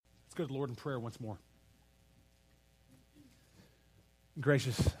go to the Lord in prayer once more.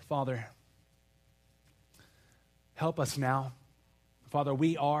 Gracious Father, help us now. Father,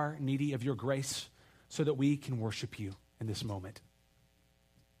 we are needy of your grace so that we can worship you in this moment.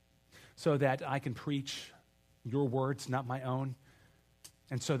 So that I can preach your words, not my own.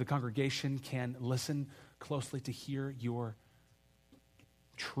 And so the congregation can listen closely to hear your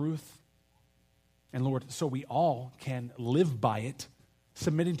truth. And Lord, so we all can live by it,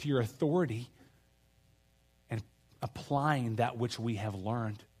 submitting to your authority and applying that which we have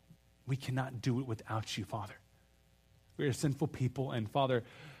learned. We cannot do it without you, Father. We are sinful people, and Father,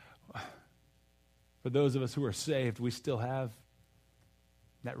 for those of us who are saved, we still have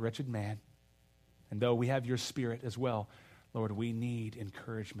that wretched man. And though we have your Spirit as well, Lord, we need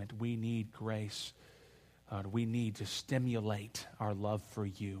encouragement. We need grace. We need to stimulate our love for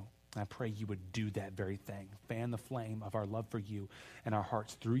you. I pray you would do that very thing. Fan the flame of our love for you in our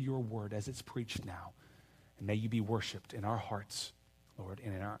hearts through your word as it's preached now. And may you be worshiped in our hearts, Lord,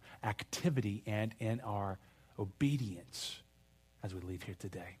 and in our activity and in our obedience as we leave here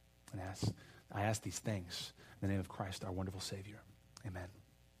today. And I ask these things in the name of Christ, our wonderful Savior. Amen.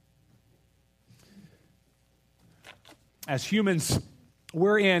 As humans,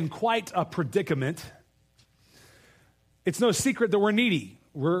 we're in quite a predicament. It's no secret that we're needy.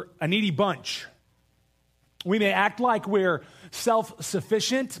 We're a needy bunch. We may act like we're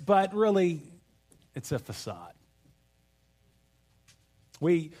self-sufficient, but really, it's a facade.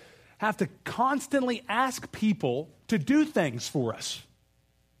 We have to constantly ask people to do things for us.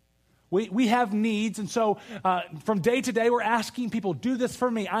 We have needs, and so from day to day, we're asking people, do this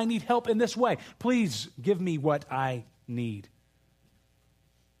for me. I need help in this way. Please give me what I need.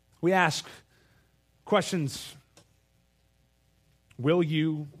 We ask questions. Will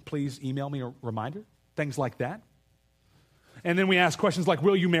you please email me a reminder? Things like that. And then we ask questions like,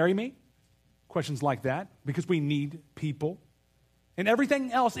 will you marry me? Questions like that, because we need people. And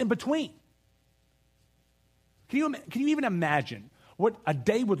everything else in between. Can you even imagine what a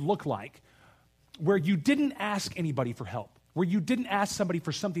day would look like where you didn't ask anybody for help, where you didn't ask somebody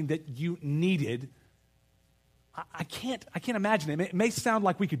for something that you needed? I can't imagine it. It may sound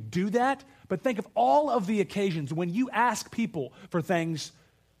like we could do that, but think of all of the occasions when you ask people for things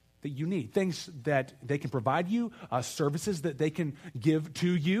that you need, things that they can provide you, services that they can give to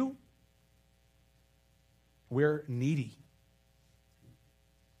you. We're needy.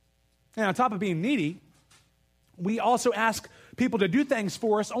 And on top of being needy, we also ask people to do things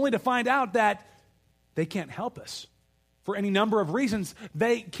for us only to find out that they can't help us. For any number of reasons,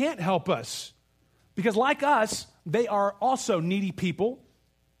 they can't help us. Because like us, they are also needy people,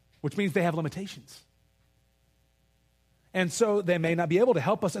 which means they have limitations. And so they may not be able to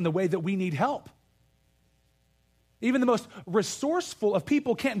help us in the way that we need help. Even the most resourceful of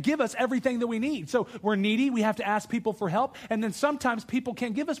people can't give us everything that we need. So we're needy, we have to ask people for help, and then sometimes people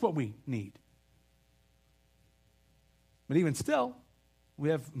can't give us what we need. But even still, we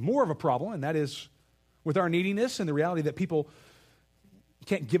have more of a problem, and that is with our neediness and the reality that people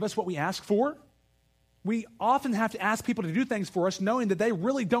can't give us what we ask for. We often have to ask people to do things for us knowing that they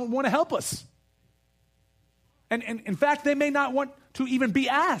really don't want to help us. And in fact, they may not want to even be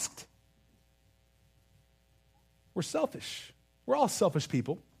asked. We're selfish. We're all selfish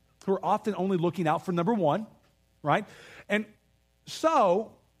people who are often only looking out for number one, right? And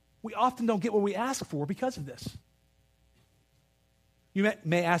so we often don't get what we ask for because of this. You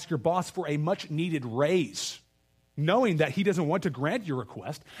may ask your boss for a much-needed raise, knowing that he doesn't want to grant your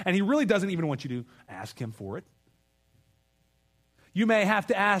request, and he really doesn't even want you to ask him for it. You may have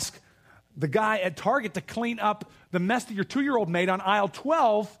to ask the guy at Target to clean up the mess that your 2-year-old made on aisle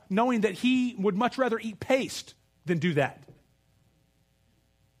 12, knowing that he would much rather eat paste than do that.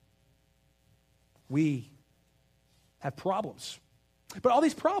 We have problems. But all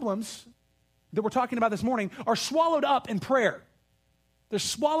these problems that we're talking about this morning are swallowed up in prayer. They're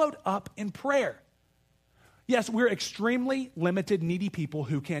swallowed up in prayer. Yes, we're extremely limited, needy people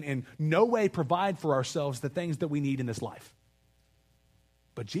who can in no way provide for ourselves the things that we need in this life.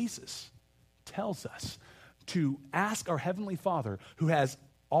 But Jesus tells us to ask our Heavenly Father, who has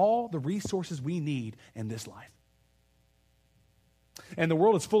all the resources we need in this life. And the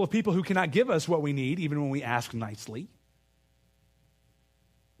world is full of people who cannot give us what we need, even when we ask nicely.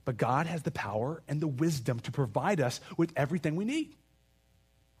 But God has the power and the wisdom to provide us with everything we need.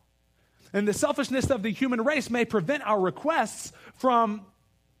 And the selfishness of the human race may prevent our requests from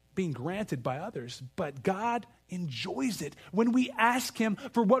being granted by others, but God enjoys it when we ask Him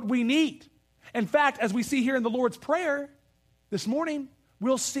for what we need. In fact, as we see here in the Lord's Prayer this morning,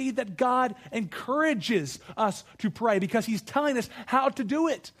 we'll see that God encourages us to pray because he's telling us how to do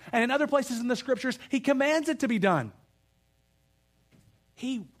it. And in other places in the scriptures, he commands it to be done.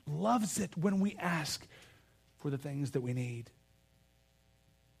 He loves it when we ask for the things that we need.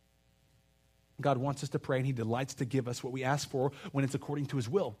 God wants us to pray, and he delights to give us what we ask for when it's according to his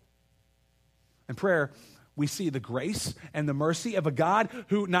will. In prayer, we see the grace and the mercy of a God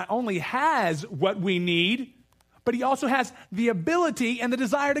who not only has what we need, but he also has the ability and the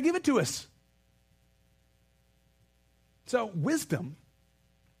desire to give it to us. So wisdom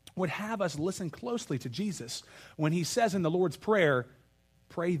would have us listen closely to Jesus when he says in the Lord's Prayer,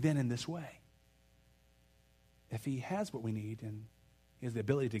 pray then in this way. If he has what we need and he has the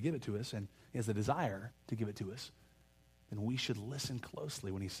ability to give it to us and he has the desire to give it to us, then we should listen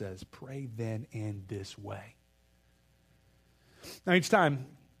closely when he says, pray then in this way. Now, each time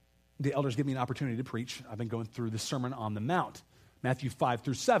the elders give me an opportunity to preach, I've been going through the Sermon on the Mount, Matthew 5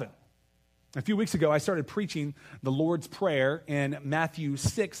 through 7. A few weeks ago, I started preaching the Lord's Prayer in Matthew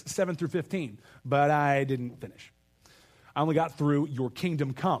 6, 7 through 15, but I didn't finish. I only got through your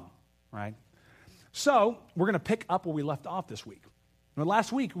kingdom come, right? So we're going to pick up where we left off this week. Now,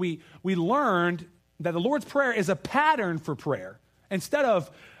 last week, we learned that the Lord's Prayer is a pattern for prayer. Instead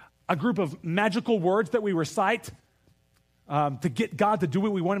of a group of magical words that we recite to get God to do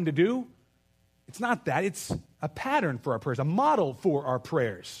what we want him to do, it's not that. It's a pattern for our prayers, a model for our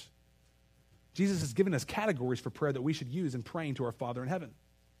prayers. Jesus has given us categories for prayer that we should use in praying to our Father in heaven.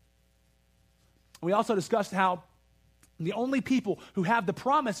 We also discussed how the only people who have the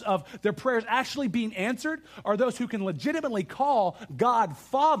promise of their prayers actually being answered are those who can legitimately call God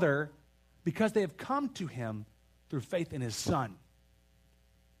Father because they have come to him through faith in his Son.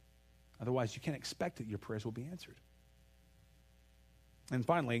 Otherwise, you can't expect that your prayers will be answered. And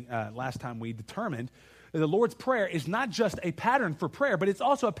finally, last time we determined that the Lord's Prayer is not just a pattern for prayer, but it's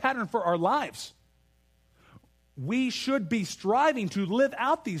also a pattern for our lives. We should be striving to live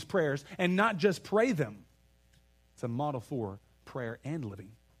out these prayers and not just pray them. It's a model for prayer and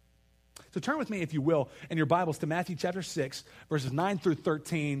living. So turn with me, if you will, in your Bibles to Matthew chapter 6, verses 9 through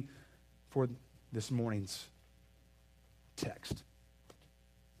 13 for this morning's text.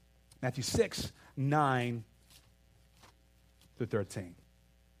 Matthew 6, 9 through 13.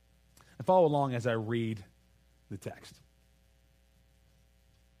 And follow along as I read the text.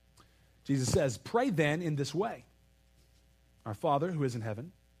 Jesus says, pray then in this way. Our Father who is in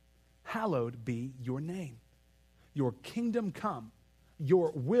heaven, hallowed be your name. Your kingdom come,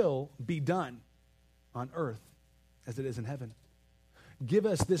 your will be done on earth as it is in heaven. Give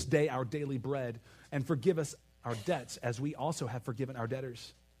us this day our daily bread, and forgive us our debts as we also have forgiven our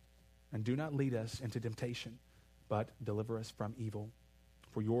debtors. And do not lead us into temptation, but deliver us from evil.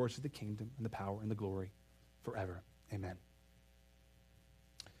 For yours is the kingdom and the power and the glory forever. Amen.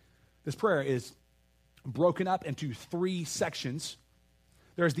 This prayer is broken up into 3 sections.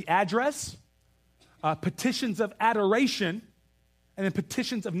 There's the address, petitions of adoration, and then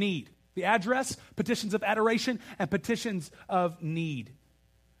petitions of need. The address, petitions of adoration, and petitions of need.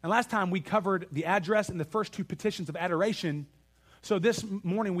 And last time we covered the address and the first 2 petitions of adoration. So this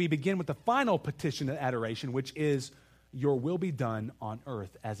morning we begin with the final petition of adoration, which is, your will be done on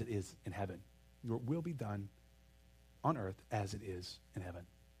earth as it is in heaven. Your will be done on earth as it is in heaven.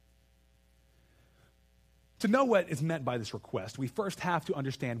 To know what is meant by this request, we first have to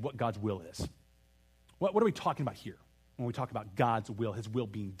understand what God's will is. What are we talking about here when we talk about God's will, his will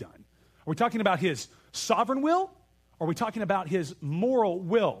being done? Are we talking about his sovereign will, or are we talking about his moral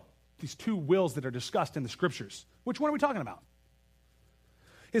will? These 2 wills that are discussed in the scriptures. Which one are we talking about?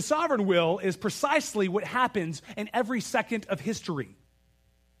 His sovereign will is precisely what happens in every second of history,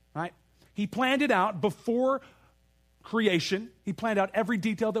 right? He planned it out before creation. He planned out every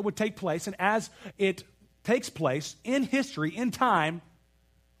detail that would take place, and as it takes place in history, in time,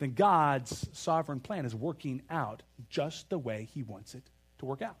 then God's sovereign plan is working out just the way he wants it to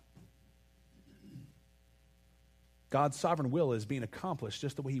work out. God's sovereign will is being accomplished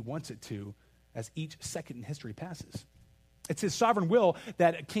just the way he wants it to as each second in history passes. It's his sovereign will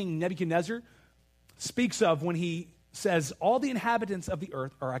that King Nebuchadnezzar speaks of when he says, all the inhabitants of the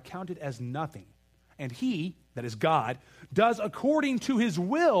earth are accounted as nothing, and he, that is God, does according to his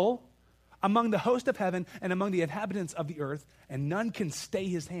will among the host of heaven and among the inhabitants of the earth, and none can stay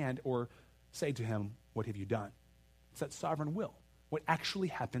his hand or say to him, what have you done? It's that sovereign will, what actually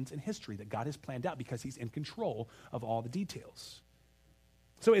happens in history that God has planned out because he's in control of all the details.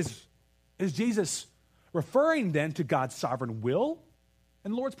 So is Jesus referring then to God's sovereign will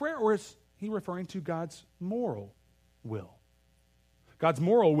in the Lord's Prayer, or is he referring to God's moral will? God's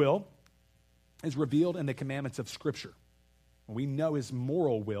moral will is revealed in the commandments of Scripture. We know his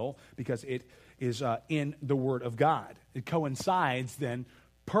moral will because it is in the Word of God. It coincides then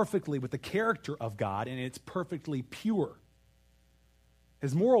perfectly with the character of God, and it's perfectly pure.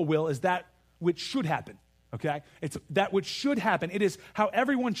 His moral will is that which should happen, okay? It's that which should happen. It is how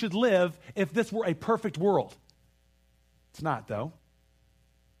everyone should live if this were a perfect world. It's not, though.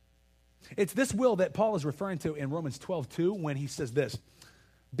 It's this will that Paul is referring to in Romans 12:2 when he says this,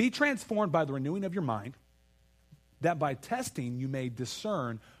 "Be transformed by the renewing of your mind, that by testing you may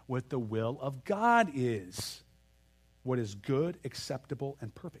discern what the will of God is, what is good, acceptable,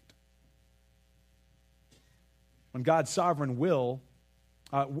 and perfect." When God's sovereign will,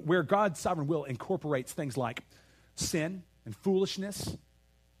 where God's sovereign will incorporates things like sin and foolishness,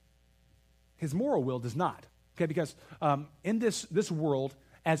 his moral will does not. Okay, because in this world,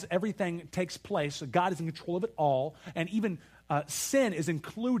 as everything takes place, God is in control of it all, and even sin is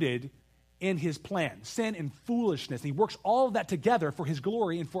included in his plan. Sin and foolishness. And he works all of that together for his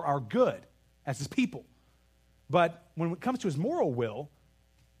glory and for our good as his people. But when it comes to his moral will,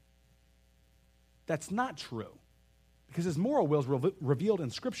 that's not true. Because his moral will is revealed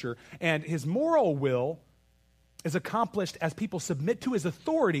in Scripture, and his moral will is accomplished as people submit to his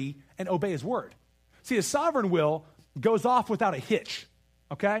authority and obey his word. See, his sovereign will goes off without a hitch,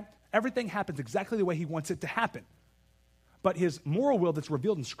 okay? Everything happens exactly the way he wants it to happen. But his moral will that's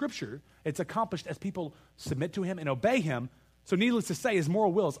revealed in Scripture, it's accomplished as people submit to him and obey him. So needless to say, his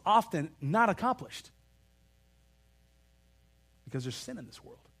moral will is often not accomplished. Because there's sin in this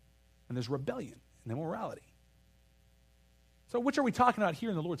world. And there's rebellion and immorality. So which are we talking about here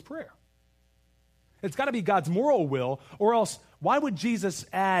in the Lord's Prayer? It's got to be God's moral will, or else why would Jesus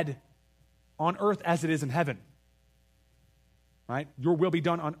add on earth as it is in heaven? Right? Your will be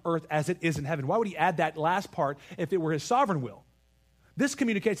done on earth as it is in heaven. Why would he add that last part if it were his sovereign will? This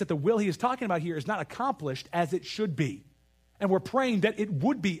communicates that the will he is talking about here is not accomplished as it should be. And we're praying that it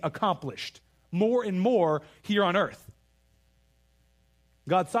would be accomplished more and more here on earth.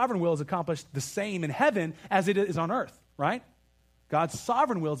 God's sovereign will is accomplished the same in heaven as it is on earth, right? God's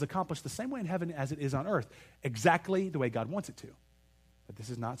sovereign will is accomplished the same way in heaven as it is on earth, exactly the way God wants it to. But this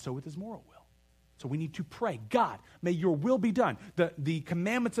is not so with his moral will. So we need to pray, God, may your will be done. The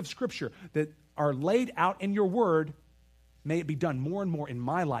commandments of Scripture that are laid out in your word, may it be done more and more in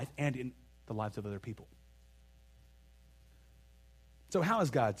my life and in the lives of other people. So how is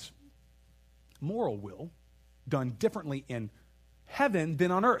God's moral will done differently in heaven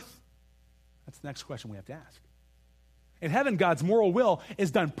than on earth? That's the next question we have to ask. In heaven, God's moral will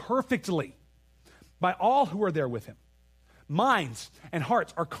is done perfectly by all who are there with him. Minds and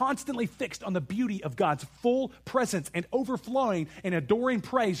hearts are constantly fixed on the beauty of God's full presence and overflowing in adoring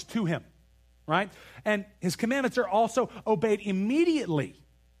praise to him, right? And his commandments are also obeyed immediately,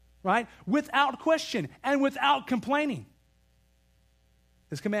 right? Without question and without complaining.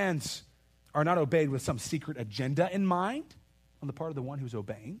 His commands are not obeyed with some secret agenda in mind on the part of the one who's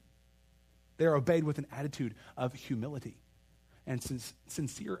obeying. They are obeyed with an attitude of humility and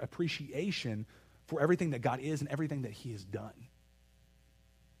sincere appreciation for everything that God is and everything that he has done.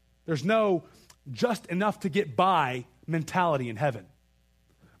 There's no just enough to get by mentality in heaven.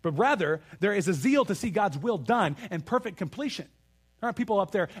 But rather, there is a zeal to see God's will done and perfect completion. There aren't people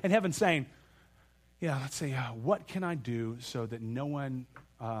up there in heaven saying, let's see, what can I do so that no one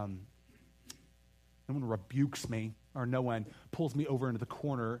rebukes me or no one pulls me over into the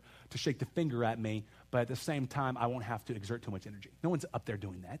corner to shake the finger at me, but at the same time, I won't have to exert too much energy. No one's up there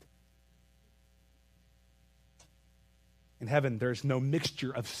doing that. In heaven, there's no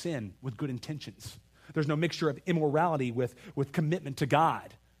mixture of sin with good intentions. There's no mixture of immorality with commitment to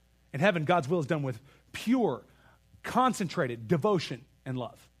God. In heaven, God's will is done with pure, concentrated devotion and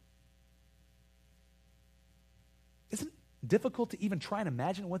love. Isn't it difficult to even try and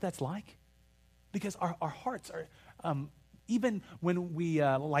imagine what that's like? Because our hearts are, even when we,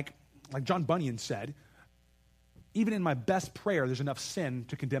 like John Bunyan said, even in my best prayer, there's enough sin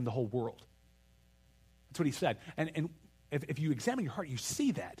to condemn the whole world. That's what he said. And if you examine your heart, you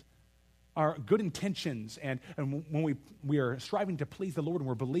see that. Our good intentions and when we are striving to please the Lord and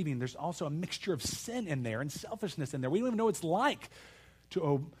we're believing, there's also a mixture of sin in there and selfishness in there. We don't even know what it's like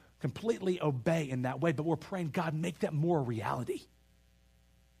to completely obey in that way, but we're praying, God, make that more a reality.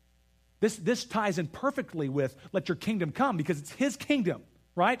 This ties in perfectly with let your kingdom come because it's his kingdom,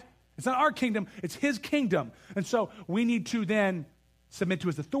 right? It's not our kingdom, it's his kingdom. And so we need to then submit to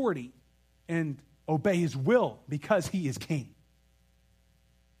his authority and obey his will because he is king.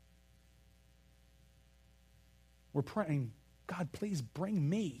 We're praying, God, please bring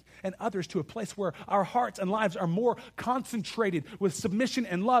me and others to a place where our hearts and lives are more concentrated with submission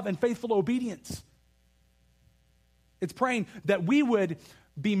and love and faithful obedience. It's praying that we would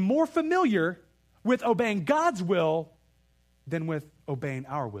be more familiar with obeying God's will than with obeying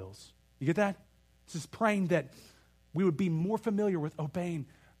our wills. You get that? It's just praying that we would be more familiar with obeying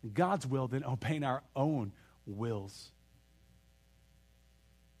God's will than obeying our own wills.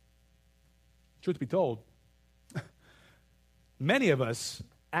 Truth be told, many of us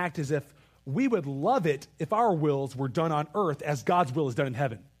act as if we would love it if our wills were done on earth as God's will is done in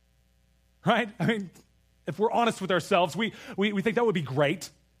heaven. Right? I mean, if we're honest with ourselves, we think that would be great.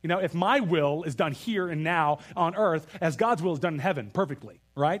 You know, if my will is done here and now on earth as God's will is done in heaven perfectly,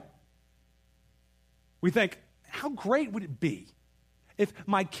 right? We think, how great would it be if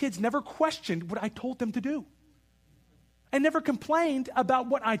my kids never questioned what I told them to do and never complained about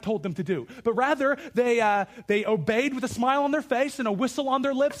what I told them to do, but rather they obeyed with a smile on their face and a whistle on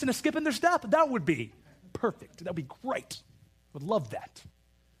their lips and a skip in their step? That would be perfect. That would be great. I would love that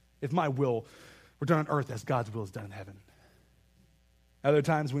if my will were done on earth as God's will is done in heaven. Other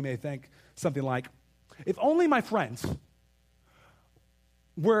times we may think something like, if only my friends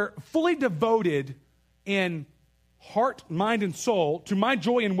were fully devoted in heart, mind, and soul to my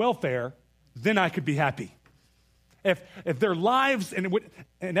joy and welfare, then I could be happy. If their lives and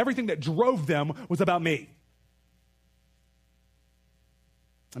everything that drove them was about me.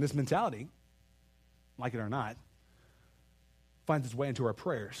 And this mentality, like it or not, finds its way into our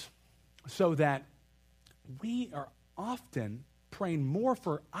prayers, so that we are often praying more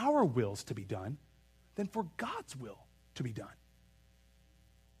for our wills to be done than for God's will to be done.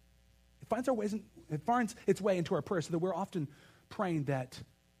 It finds its way into our prayers, so that we're often praying that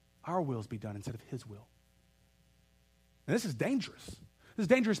our wills be done instead of His will. And this is dangerous. This is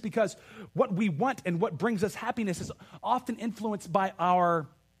dangerous because what we want and what brings us happiness is often influenced by our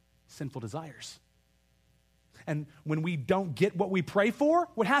sinful desires. And when we don't get what we pray for,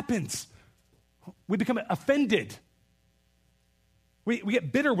 what happens? We become offended. We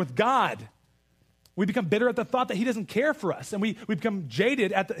get bitter with God. We become bitter at the thought that He doesn't care for us, and we become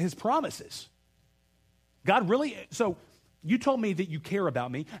jaded at His promises. God really, so you told me that you care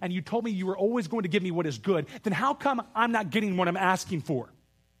about me, and you told me you were always going to give me what is good, then how come I'm not getting what I'm asking for?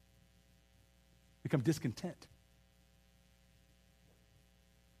 Become discontent,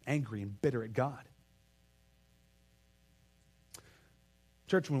 angry and bitter at God.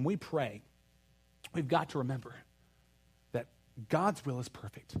 Church, when we pray, we've got to remember that God's will is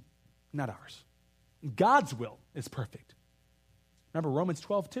perfect, not ours. God's will is perfect. Remember, Romans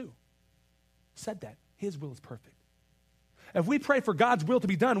 12:2 said that. His will is perfect. If we pray for God's will to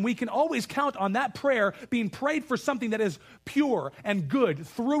be done, we can always count on that prayer being prayed for something that is pure and good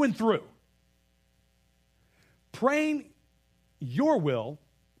through and through. Praying your will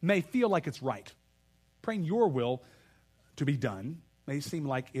may feel like it's right. Praying your will to be done may seem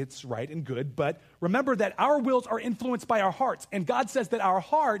like it's right and good, but remember that our wills are influenced by our hearts, and God says that our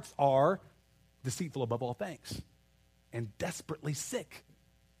hearts are deceitful above all things and desperately sick.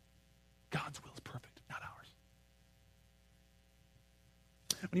 God's will is perfect, not ours.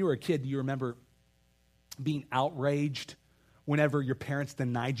 When you were a kid, do you remember being outraged whenever your parents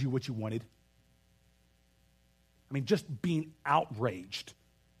denied you what you wanted? I mean, just being outraged.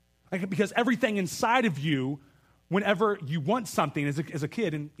 Because everything inside of you, whenever you want something as a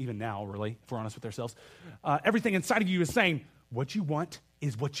kid, and even now, really, if we're honest with ourselves, everything inside of you is saying, what you want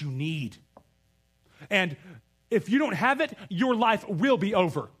is what you need. And if you don't have it, your life will be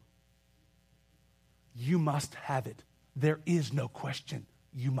over. You must have it. There is no question.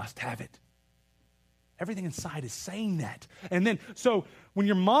 You must have it. Everything inside is saying that. And then, so when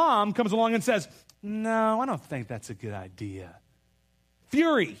your mom comes along and says, no, I don't think that's a good idea,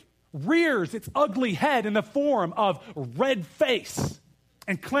 fury rears its ugly head in the form of red face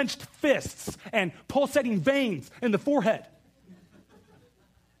and clenched fists and pulsating veins in the forehead.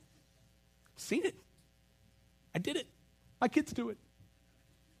 Seen it. I did it. My kids do it.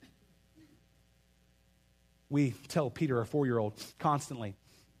 We tell Peter, our 4-year-old, constantly,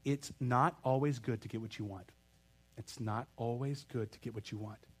 it's not always good to get what you want. It's not always good to get what you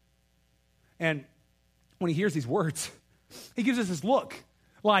want. And when he hears these words, he gives us this look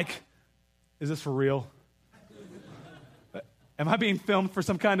like, is this for real? Am I being filmed for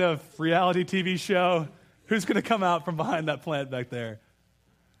some kind of reality TV show? Who's going to come out from behind that plant back there?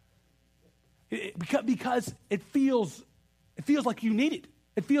 Because it feels like you need it.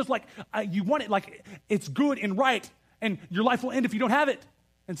 It feels like you want it, like it's good and right, and your life will end if you don't have it.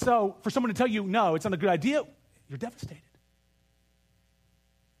 And so for someone to tell you, no, it's not a good idea, you're devastated.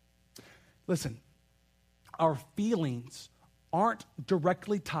 Listen, our feelings aren't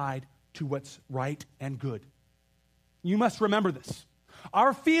directly tied to what's right and good. You must remember this.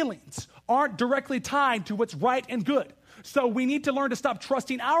 Our feelings aren't directly tied to what's right and good. So we need to learn to stop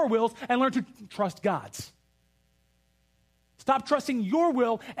trusting our wills and learn to trust God's. Stop trusting your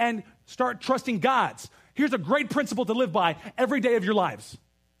will and start trusting God's. Here's a great principle to live by every day of your lives.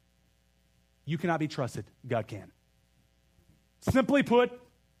 You cannot be trusted. God can. Simply put,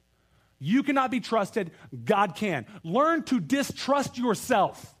 you cannot be trusted. God can. Learn to distrust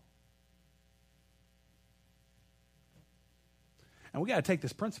yourself. And we got to take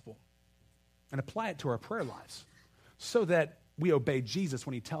this principle and apply it to our prayer lives so that we obey Jesus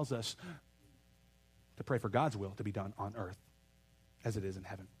when he tells us to pray for God's will to be done on earth as it is in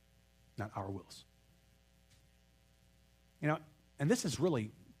heaven, not our wills. You know, and this is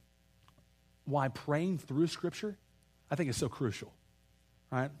really why praying through Scripture, I think, is so crucial,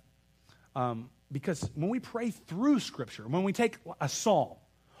 right? Because when we pray through Scripture, when we take a psalm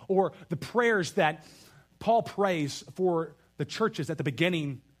or the prayers that Paul prays for the churches at the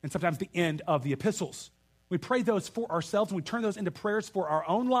beginning and sometimes the end of the epistles, we pray those for ourselves and we turn those into prayers for our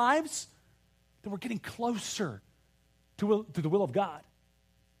own lives, then we're getting closer to the will of God,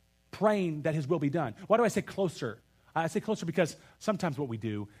 praying that his will be done. Why do I say closer? I say closer because sometimes what we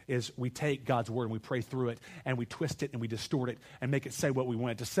do is we take God's word and we pray through it and we twist it and we distort it and make it say what we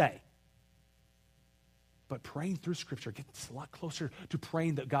want it to say. But praying through Scripture gets a lot closer to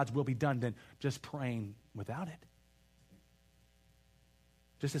praying that God's will be done than just praying without it.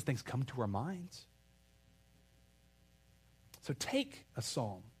 Just as things come to our minds. So take a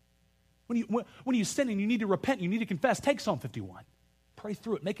psalm. When you sin and you need to repent, you need to confess, take Psalm 51. Pray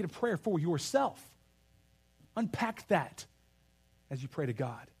through it. Make it a prayer for yourself. Unpack that as you pray to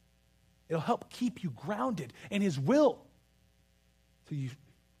God. It'll help keep you grounded in his will so you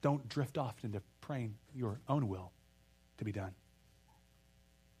don't drift off into praying your own will to be done.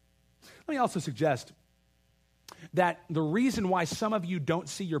 Let me also suggest that the reason why some of you don't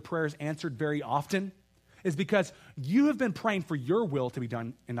see your prayers answered very often is because you have been praying for your will to be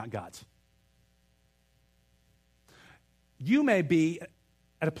done and not God's. You may be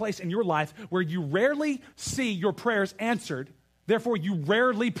at a place in your life where you rarely see your prayers answered, therefore you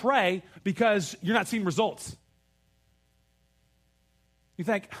rarely pray because you're not seeing results. You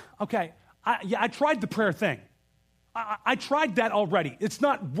think, okay, I tried the prayer thing. I tried that already. It's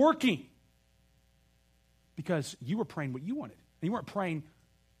not working. Because you were praying what you wanted. And you weren't praying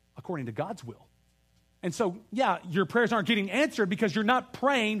according to God's will. And so, yeah, your prayers aren't getting answered because you're not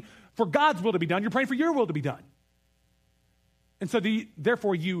praying for God's will to be done. You're praying for your will to be done. And so,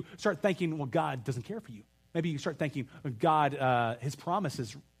 therefore, you start thinking, well, God doesn't care for you. Maybe you start thinking, God, his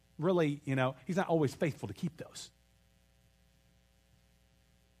promises really, he's not always faithful to keep those.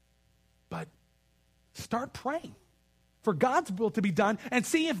 But start praying for God's will to be done and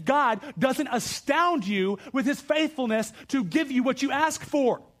see if God doesn't astound you with his faithfulness to give you what you ask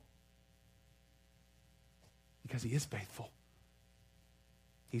for. Because he is faithful.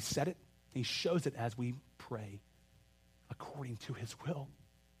 He said it. He shows it as we pray according to his will.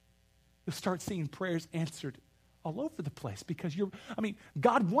 You'll start seeing prayers answered all over the place because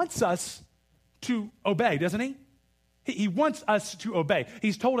God wants us to obey, doesn't he? He wants us to obey.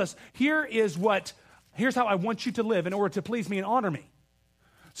 He's told us, here's how I want you to live in order to please me and honor me.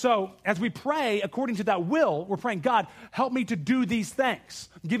 So as we pray according to that will, we're praying, God, help me to do these things.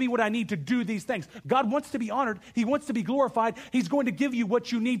 Give me what I need to do these things. God wants to be honored. He wants to be glorified. He's going to give you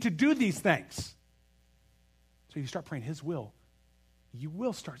what you need to do these things. So you start praying his will. You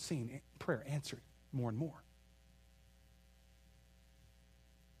will start seeing prayer answered more and more.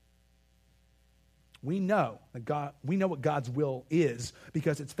 We know what God's will is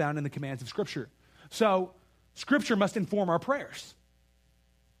because it's found in the commands of Scripture. So Scripture must inform our prayers.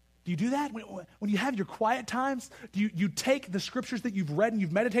 Do you do that? When you have your quiet times, do you take the Scriptures that you've read and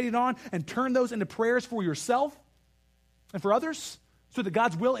you've meditated on and turn those into prayers for yourself and for others so that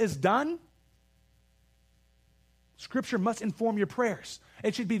God's will is done? Scripture must inform your prayers.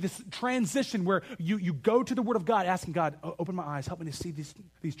 It should be this transition where you go to the Word of God asking God, open my eyes, help me to see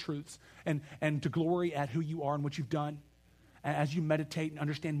these truths and to glory at who you are and what you've done. And as you meditate and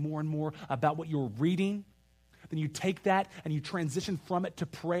understand more and more about what you're reading, then you take that and you transition from it to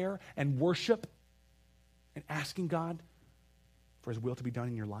prayer and worship and asking God for his will to be done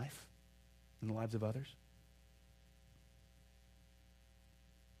in your life, in the lives of others.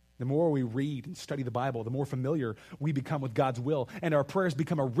 The more we read and study the Bible, the more familiar we become with God's will, and our prayers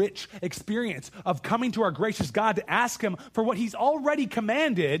become a rich experience of coming to our gracious God to ask him for what he's already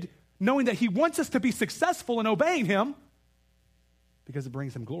commanded, knowing that he wants us to be successful in obeying him because it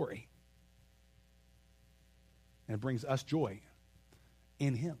brings him glory. And it brings us joy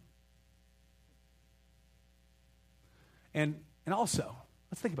in him. And And also,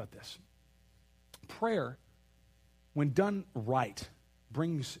 let's think about this. Prayer, when done right,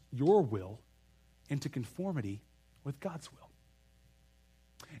 brings your will into conformity with God's will.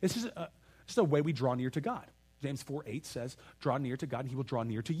 This is a way we draw near to God. James 4:8 says, draw near to God and he will draw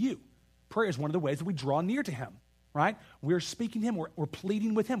near to you. Prayer is one of the ways that we draw near to him, right? We're speaking to him. We're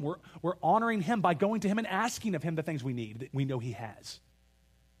pleading with him. We're honoring him by going to him and asking of him the things we need that we know he has.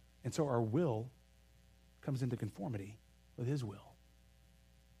 And so our will comes into conformity with his will.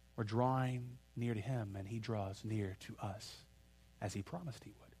 We're drawing near to him and he draws near to us as he promised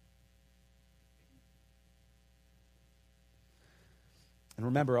he would. And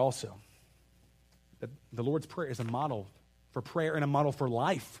remember also that the Lord's Prayer is a model for prayer and a model for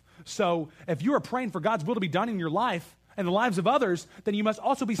life. So if you are praying for God's will to be done in your life and the lives of others, then you must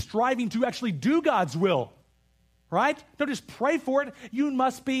also be striving to actually do God's will, right? Don't just pray for it. You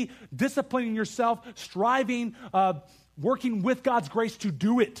must be disciplining yourself, striving, working with God's grace to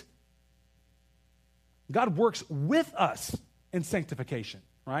do it. God works with us in sanctification,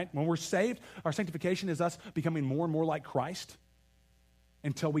 right? When we're saved, our sanctification is us becoming more and more like Christ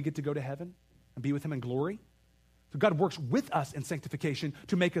until we get to go to heaven and be with him in glory. So God works with us in sanctification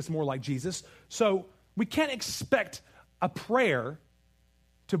to make us more like Jesus. So we can't expect a prayer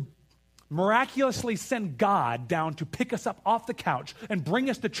to miraculously send God down to pick us up off the couch and bring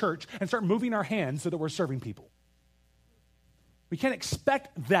us to church and start moving our hands so that we're serving people. We can't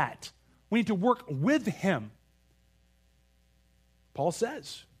expect that. We need to work with him. Paul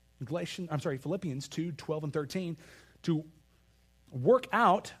says in Philippians 2:12 and 13, to work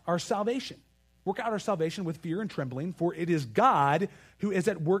out our salvation. Work out our salvation with fear and trembling, for it is God who is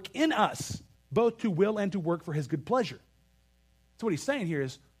at work in us, both to will and to work for his good pleasure. So what he's saying here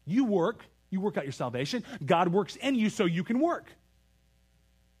is, you work out your salvation. God works in you so you can work.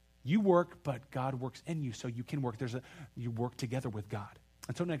 You work, but God works in you so you can work. You work together with God.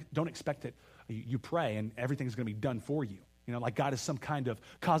 And so don't expect that you pray and everything's going to be done for you. You know, like God is some kind of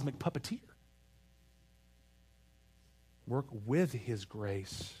cosmic puppeteer. Work with his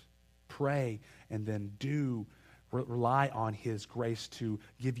grace. Pray and then rely on his grace to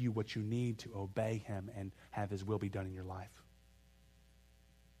give you what you need to obey him and have his will be done in your life.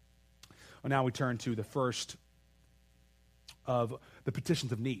 Well, now we turn to the first of the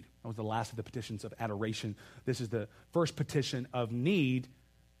petitions of need. That was the last of the petitions of adoration. This is the first petition of need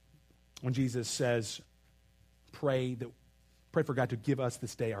when Jesus says, pray for God to give us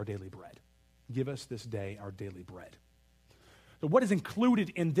this day our daily bread. Give us this day our daily bread. So what is included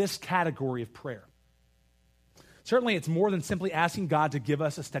in this category of prayer? Certainly it's more than simply asking God to give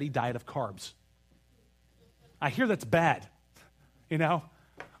us a steady diet of carbs. I hear that's bad. You know,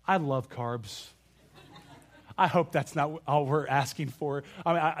 I love carbs. I hope that's not all we're asking for.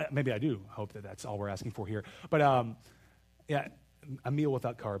 I mean, maybe I do hope that that's all we're asking for here. But yeah, a meal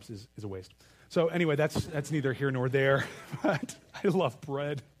without carbs is a waste. So anyway, that's neither here nor there. But I love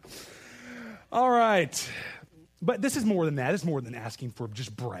bread. All right. But this is more than that. It's more than asking for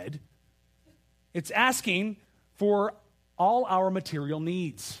just bread. It's asking for all our material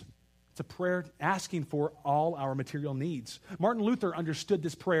needs. It's a prayer asking for all our material needs. Martin Luther understood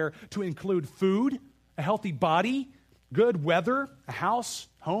this prayer to include food, a healthy body, good weather, a house,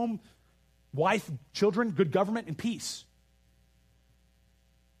 home, wife, children, good government, and peace.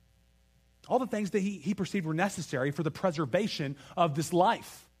 All the things that he perceived were necessary for the preservation of this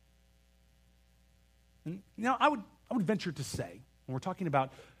life. And now, I would venture to say, when we're talking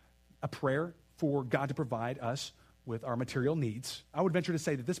about a prayer for God to provide us with our material needs, I would venture to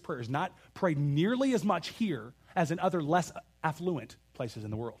say that this prayer is not prayed nearly as much here as in other less affluent places in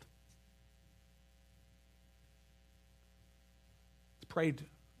the world. It's prayed,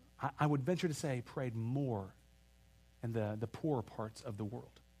 I would venture to say, prayed more in the poorer parts of the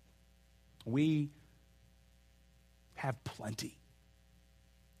world. We have plenty.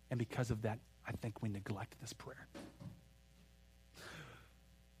 And because of that, I think we neglect this prayer.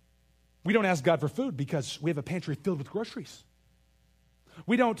 We don't ask God for food because we have a pantry filled with groceries.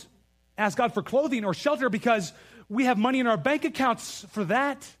 We don't ask God for clothing or shelter because we have money in our bank accounts for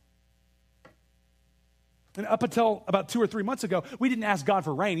that. And up until about 2 or 3 months ago, we didn't ask God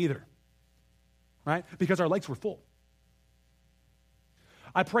for rain either, right? Because our lakes were full.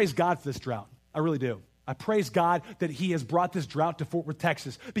 I praise God for this drought. I really do. I praise God that he has brought this drought to Fort Worth,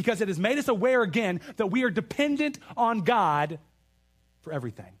 Texas, because it has made us aware again that we are dependent on God for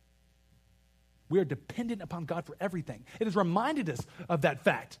everything. We are dependent upon God for everything. It has reminded us of that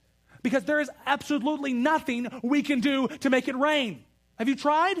fact because there is absolutely nothing we can do to make it rain. Have you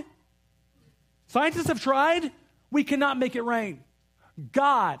tried? Scientists have tried. We cannot make it rain.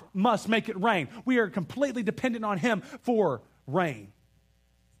 God must make it rain. We are completely dependent on him for rain.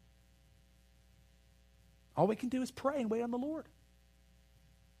 All we can do is pray and wait on the Lord.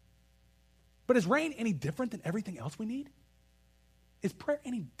 But is rain any different than everything else we need? Is prayer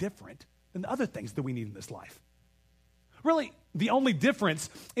any different than the other things that we need in this life? Really, the only difference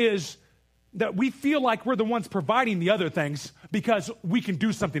is that we feel like we're the ones providing the other things because we can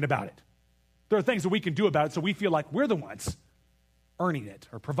do something about it. There are things that we can do about it, so we feel like we're the ones earning it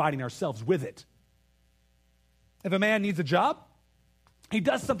or providing ourselves with it. If a man needs a job, he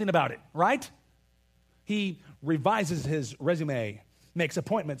does something about it, right? He revises his resume, makes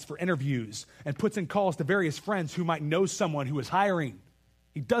appointments for interviews, and puts in calls to various friends who might know someone who is hiring.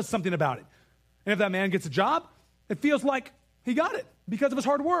 He does something about it. And if that man gets a job, it feels like he got it because of his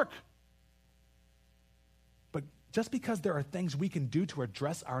hard work. But just because there are things we can do to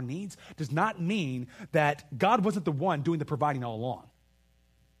address our needs does not mean that God wasn't the one doing the providing all along.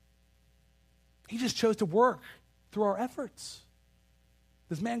 He just chose to work through our efforts.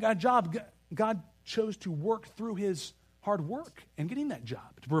 This man got a job. God chose to work through his hard work and getting that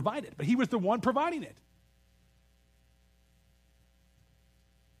job to provide it. But he was the one providing it.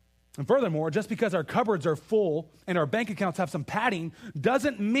 And furthermore, just because our cupboards are full and our bank accounts have some padding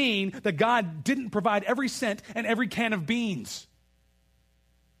doesn't mean that God didn't provide every cent and every can of beans.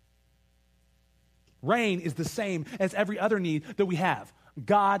 Rain is the same as every other need that we have.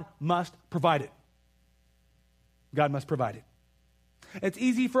 God must provide it. God must provide it. It's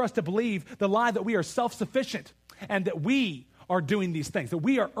easy for us to believe the lie that we are self-sufficient and that we are doing these things, that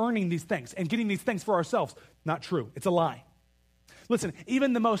we are earning these things and getting these things for ourselves. Not true. It's a lie. Listen,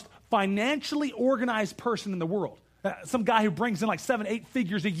 even the most financially organized person in the world, some guy who brings in like 7-8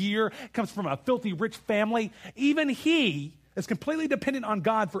 figures a year, comes from a filthy rich family, even he is completely dependent on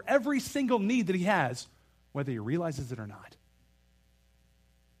God for every single need that he has, whether he realizes it or not.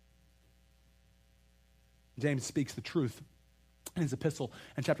 James speaks the truth in his epistle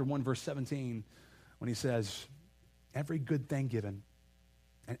in chapter 1, verse 17, when he says, every good thing given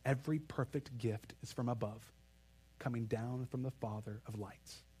and every perfect gift is from above, coming down from the Father of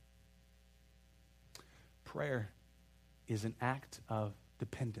lights. Prayer is an act of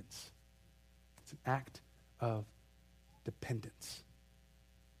dependence. It's an act of dependence.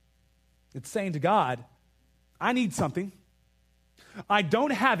 It's saying to God, I need something. I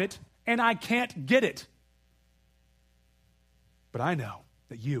don't have it, and I can't get it. But I know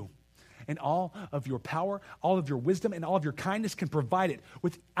that you, and all of your power, all of your wisdom, and all of your kindness can provide it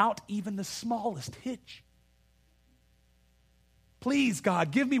without even the smallest hitch. Please,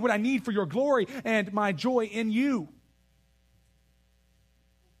 God, give me what I need for your glory and my joy in you.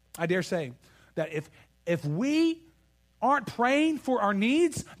 I dare say that if we aren't praying for our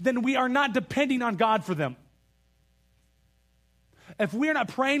needs, then we are not depending on God for them. If we are not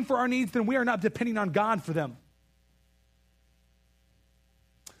praying for our needs, then we are not depending on God for them.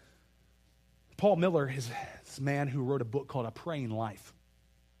 Paul Miller is this man who wrote a book called A Praying Life.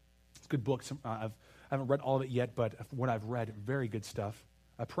 It's a good book. I haven't read all of it yet, but what I've read, very good stuff.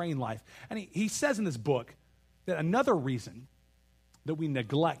 A Praying Life. And he says in this book that another reason that we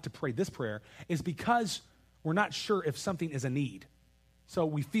neglect to pray this prayer is because we're not sure if something is a need. So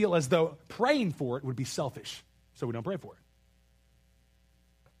we feel as though praying for it would be selfish, so we don't pray for it.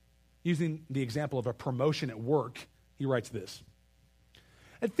 Using the example of a promotion at work, he writes this.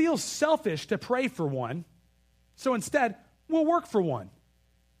 It feels selfish to pray for one, so instead, we'll work for one.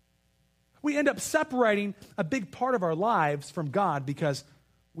 We end up separating a big part of our lives from God because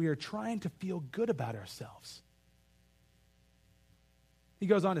we are trying to feel good about ourselves. He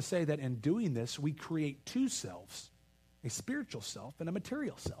goes on to say that in doing this, we create two selves, a spiritual self and a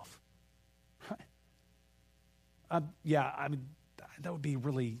material self. That would be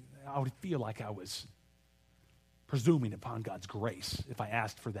really, I would feel like I was presuming upon God's grace if I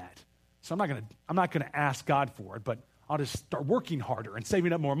asked for that. So I'm not gonna ask God for it, but I'll just start working harder and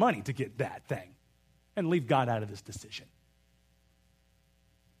saving up more money to get that thing and leave God out of this decision.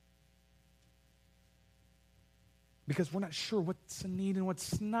 Because we're not sure what's a need and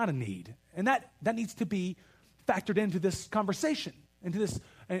what's not a need. And that needs to be factored into this conversation, into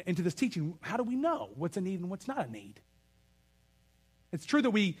this teaching. How do we know what's a need and what's not a need? It's true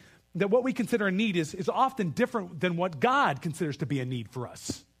that what we consider a need is often different than what God considers to be a need for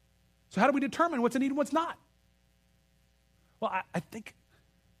us. So how do we determine what's a need and what's not? Well, I think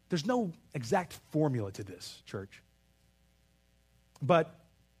there's no exact formula to this, church. But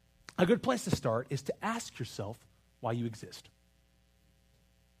a good place to start is to ask yourself why you exist.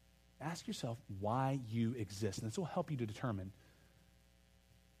 Ask yourself why you exist, and this will help you to determine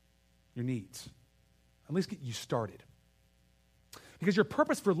your needs. At least get you started. Because your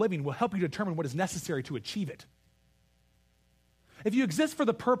purpose for living will help you determine what is necessary to achieve it. If you exist for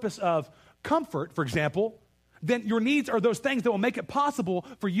the purpose of comfort, for example, then your needs are those things that will make it possible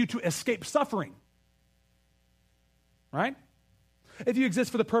for you to escape suffering. Right? If you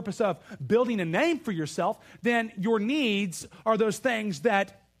exist for the purpose of building a name for yourself, then your needs are those things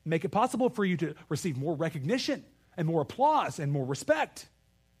that make it possible for you to receive more recognition and more applause and more respect.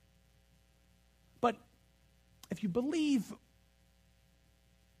 But if you believe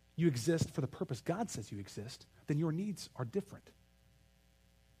you exist for the purpose God says you exist, then your needs are different.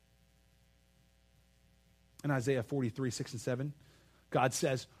 In Isaiah 43, 6 and 7, God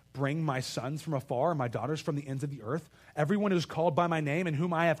says, "Bring my sons from afar, and my daughters from the ends of the earth, everyone who is called by my name and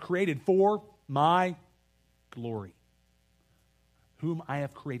whom I have created for my glory." Whom I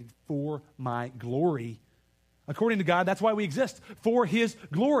have created for my glory. According to God, that's why we exist, for his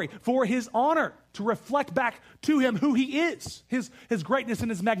glory, for his honor, to reflect back to him who he is, his greatness and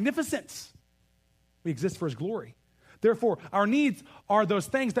his magnificence. We exist for his glory. Therefore, our needs are those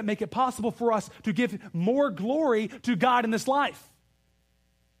things that make it possible for us to give more glory to God in this life.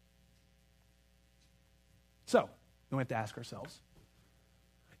 So, we have to ask ourselves,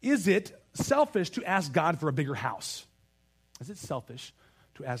 is it selfish to ask God for a bigger house? Is it selfish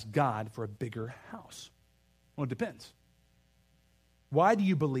to ask God for a bigger house? Well, it depends. Why do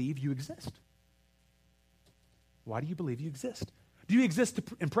you believe you exist? Why do you believe you exist? Do you exist to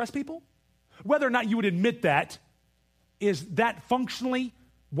impress people? Whether or not you would admit that, is that functionally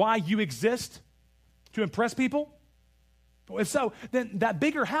why you exist? To impress people? If so, then that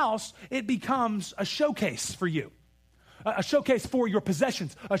bigger house, it becomes a showcase for you. A showcase for your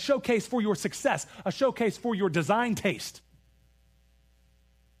possessions, a showcase for your success, a showcase for your design taste.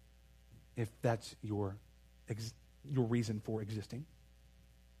 If that's your reason for existing.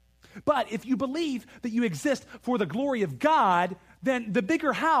 But if you believe that you exist for the glory of God, then the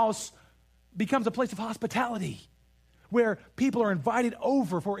bigger house becomes a place of hospitality where people are invited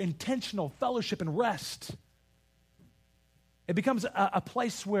over for intentional fellowship and rest. It becomes a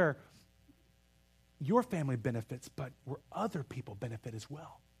place where your family benefits, but where other people benefit as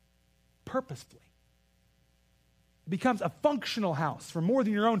well, purposefully. It becomes a functional house for more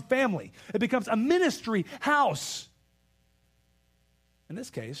than your own family. It becomes a ministry house. In this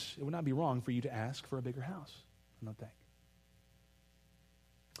case, it would not be wrong for you to ask for a bigger house, I don't think.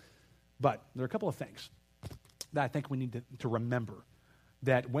 But there are a couple of things that I think we need to remember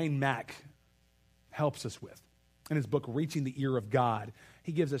that Wayne Mack helps us with. In his book, Reaching the Ear of God,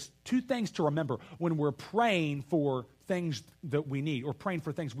 he gives us two things to remember when we're praying for things that we need or praying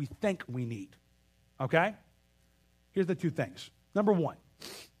for things we think we need. Okay? Here's the two things. Number one,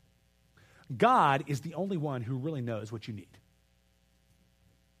 God is the only one who really knows what you need.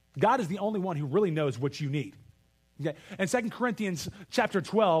 God is the only one who really knows what you need. Okay? In 2 Corinthians chapter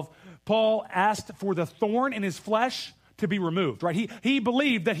 12, Paul asked for the thorn in his flesh to be removed, right? He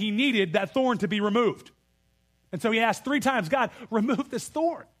believed that he needed that thorn to be removed. And so he asked 3 times, God, remove this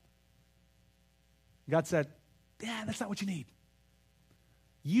thorn. God said, yeah, that's not what you need.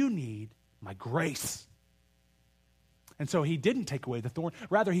 You need my grace. And so he didn't take away the thorn.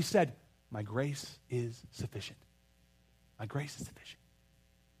 Rather, he said, my grace is sufficient. My grace is sufficient.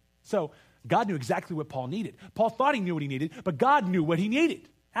 So God knew exactly what Paul needed. Paul thought he knew what he needed, but God knew what he needed,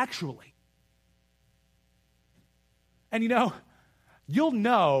 actually. And you'll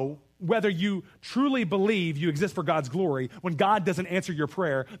know whether you truly believe you exist for God's glory when God doesn't answer your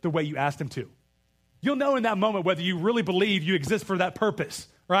prayer the way you asked him to. You'll know in that moment whether you really believe you exist for that purpose,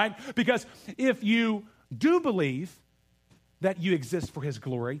 right? Because if you do believe that you exist for his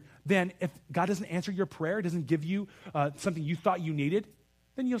glory, then if God doesn't answer your prayer, doesn't give you something you thought you needed,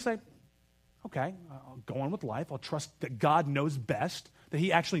 then you'll say, okay, I'll go on with life. I'll trust that God knows best, that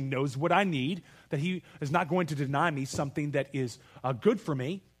he actually knows what I need, that he is not going to deny me something that is good for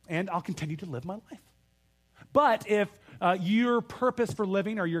me, and I'll continue to live my life. But if your purpose for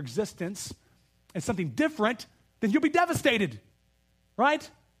living or your existence is something different, then you'll be devastated, right?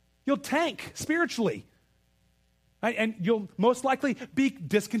 You'll tank spiritually, right? And you'll most likely be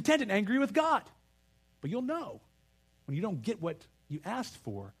discontented and angry with God. But you'll know when you don't get what you asked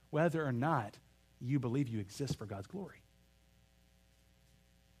for, whether or not you believe you exist for God's glory.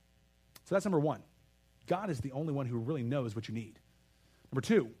 So that's number one. God is the only one who really knows what you need. Number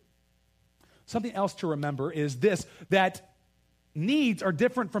two, something else to remember is this, that needs are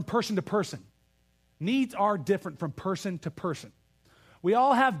different from person to person. Needs are different from person to person. We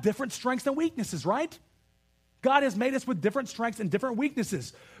all have different strengths and weaknesses, right? God has made us with different strengths and different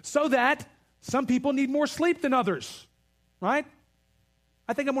weaknesses so that some people need more sleep than others, right?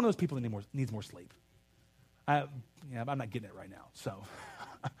 I think I'm one of those people that needs more sleep. I'm not getting it right now, so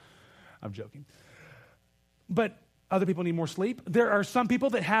I'm joking. But Other people need more sleep. There are some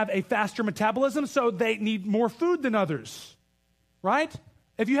people that have a faster metabolism, so they need more food than others, right?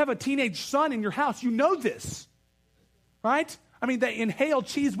 If you have a teenage son in your house, you know this, right? I mean, they inhale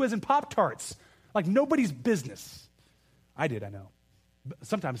Cheez Whiz and Pop-Tarts like nobody's business. I did, I know.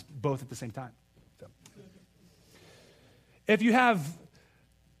 Sometimes both at the same time. So. If you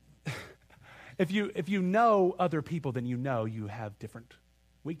know other people, then you have different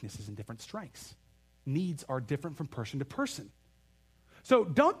weaknesses and different strengths. Needs are different from person to person. So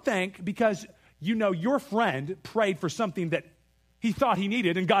don't think because you know your friend prayed for something that he thought he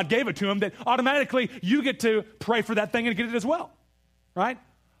needed and God gave it to him that automatically you get to pray for that thing and get it as well, right?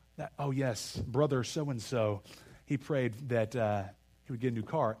 Oh yes, brother so-and-so, he prayed that he would get a new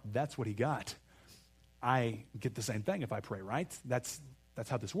car. That's what he got. I get the same thing if I pray, right? That's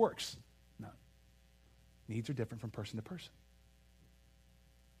how this works. No. Needs are different from person to person.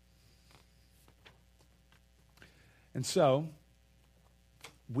 And so,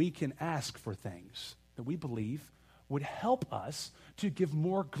 we can ask for things that we believe would help us to give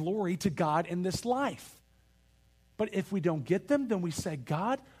more glory to God in this life. But if we don't get them, then we say,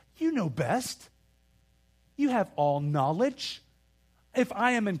 God, you know best. You have all knowledge. If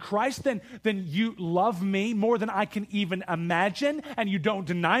I am in Christ, then you love me more than I can even imagine, and you don't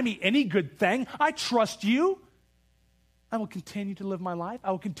deny me any good thing. I trust you. I will continue to live my life.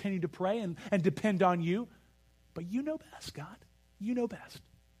 I will continue to pray and depend on you. But you know best, God. You know best.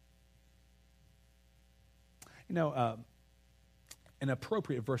 You know, an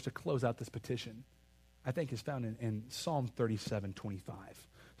appropriate verse to close out this petition, I think, is found in Psalm 37:25.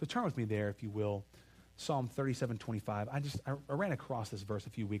 So turn with me there, if you will. Psalm 37:25. I ran across this verse a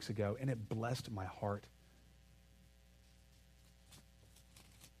few weeks ago, and it blessed my heart.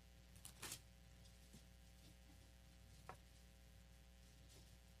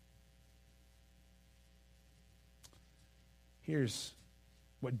 Here's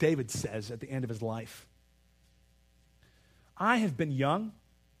what David says at the end of his life. I have been young,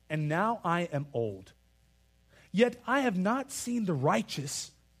 and now I am old. Yet I have not seen the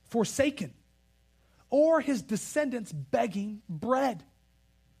righteous forsaken, or his descendants begging bread.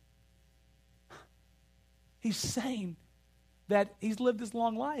 He's saying that he's lived this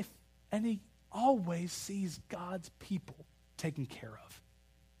long life, and he always sees God's people taken care of.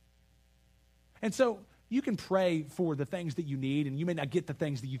 And so you can pray for the things that you need, and you may not get the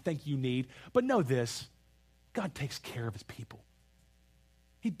things that you think you need, but know this, God takes care of his people.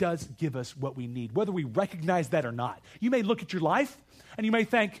 He does give us what we need, whether we recognize that or not. You may look at your life, and you may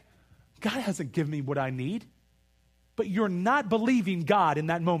think, God hasn't given me what I need, but you're not believing God in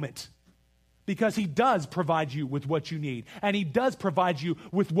that moment because he does provide you with what you need, and he does provide you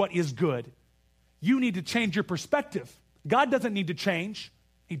with what is good. You need to change your perspective. God doesn't need to change.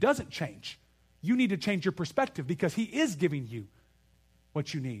 He doesn't change. You need to change your perspective because he is giving you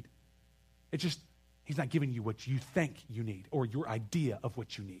what you need. It's just, he's not giving you what you think you need or your idea of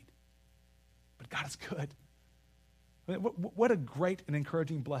what you need. But God is good. What a great and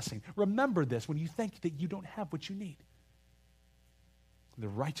encouraging blessing. Remember this when you think that you don't have what you need. The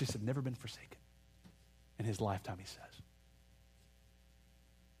righteous have never been forsaken in his lifetime, he says.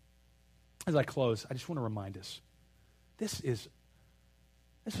 As I close, I just want to remind us, this is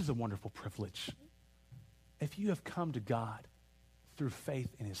a wonderful privilege. If you have come to God through faith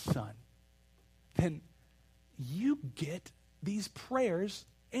in his Son, then you get these prayers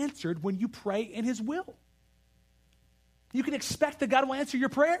answered when you pray in his will. You can expect that God will answer your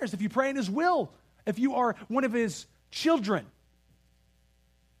prayers if you pray in his will, if you are one of his children.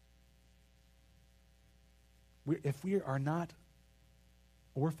 If we are not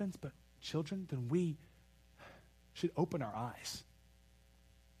orphans but children, then we should open our eyes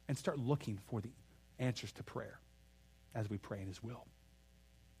and start looking for the answers to prayer as we pray in his will.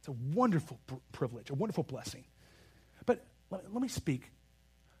 It's a wonderful privilege, a wonderful blessing. But let me speak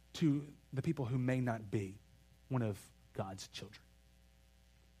to the people who may not be one of God's children.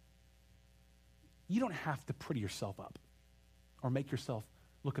 You don't have to pretty yourself up or make yourself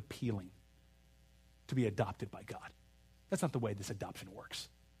look appealing to be adopted by God. That's not the way this adoption works.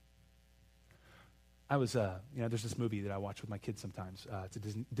 I was, there's this movie that I watch with my kids sometimes. It's a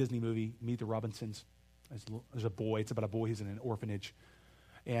Disney movie, Meet the Robinsons. There's a boy. It's about a boy who's in an orphanage.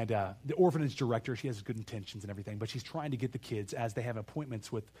 And the orphanage director, she has good intentions and everything, but she's trying to get the kids, as they have appointments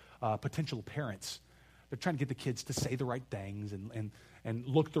with potential parents, they're trying to get the kids to say the right things and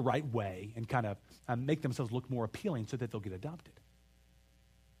look the right way and kind of make themselves look more appealing so that they'll get adopted.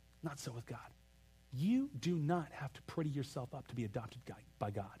 Not so with God. You do not have to pretty yourself up to be adopted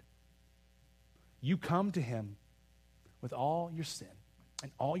by God. You come to him with all your sin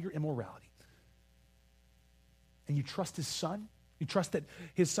and all your immorality. and you trust his son, you trust that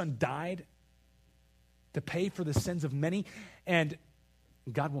his son died to pay for the sins of many, and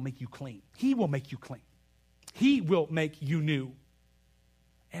God will make you clean. He will make you clean. He will make you new.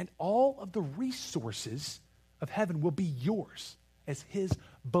 And all of the resources of heaven will be yours as his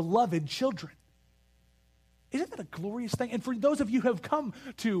beloved children. Isn't that a glorious thing? And for those of you who have come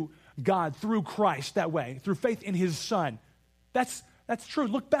to God through Christ that way, through faith in his son, that's true.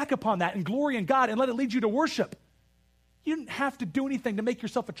 Look back upon that and glory in God and let it lead you to worship. You didn't have to do anything to make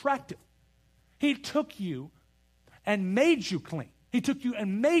yourself attractive. He took you and made you clean. He took you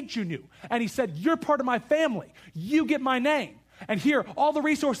and made you new. And he said, you're part of my family. You get my name. And here, all the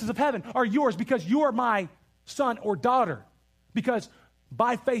resources of heaven are yours because you are my son or daughter. Because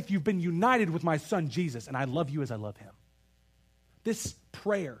by faith, you've been united with my son, Jesus, and I love you as I love him. This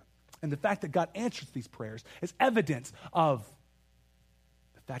prayer and the fact that God answers these prayers is evidence of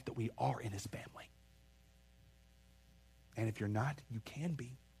the fact that we are in his family. And if you're not, you can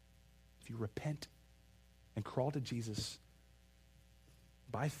be. If you repent and crawl to Jesus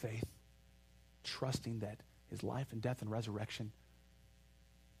by faith, trusting that his life and death and resurrection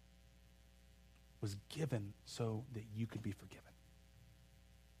was given so that you could be forgiven.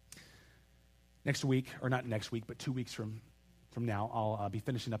 Next week, or not next week, but 2 weeks from now, I'll be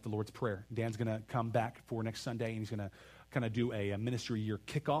finishing up the Lord's Prayer. Dan's going to come back for next Sunday, and he's going to kind of do a ministry year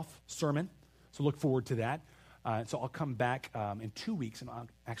kickoff sermon. So look forward to that. So I'll come back in 2 weeks, and I'll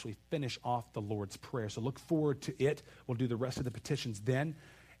actually finish off the Lord's Prayer. So look forward to it. We'll do the rest of the petitions then.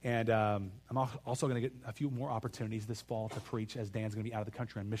 And I'm also going to get a few more opportunities this fall to preach as Dan's going to be out of the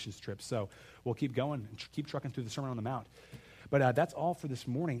country on missions trips. So we'll keep going and keep trucking through the Sermon on the Mount. But that's all for this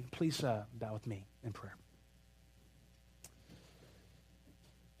morning. Please bow with me in prayer.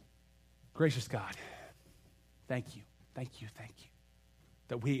 Gracious God, thank you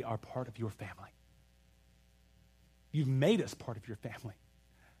that we are part of your family. You've made us part of your family.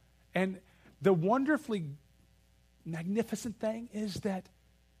 And the wonderfully magnificent thing is that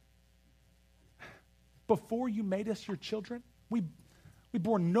before you made us your children, we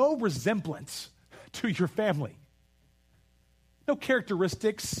bore no resemblance to your family. No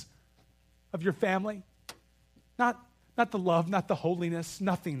characteristics of your family. Not the love, not the holiness,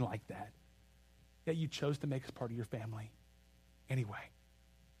 nothing like that. Yet you chose to make us part of your family anyway.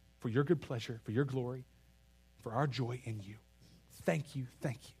 For your good pleasure, for your glory, for our joy in you. Thank you.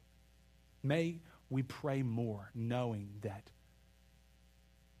 May we pray more knowing that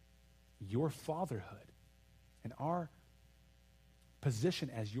your fatherhood and our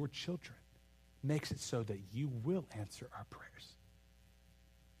position as your children makes it so that you will answer our prayers.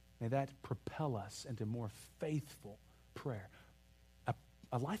 May that propel us into more faithful prayer,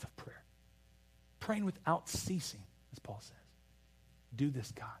 a life of prayer, praying without ceasing, as Paul says. Do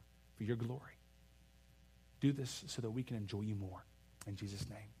this, God, for your glory. Do this so that we can enjoy you more. In Jesus'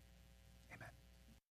 name.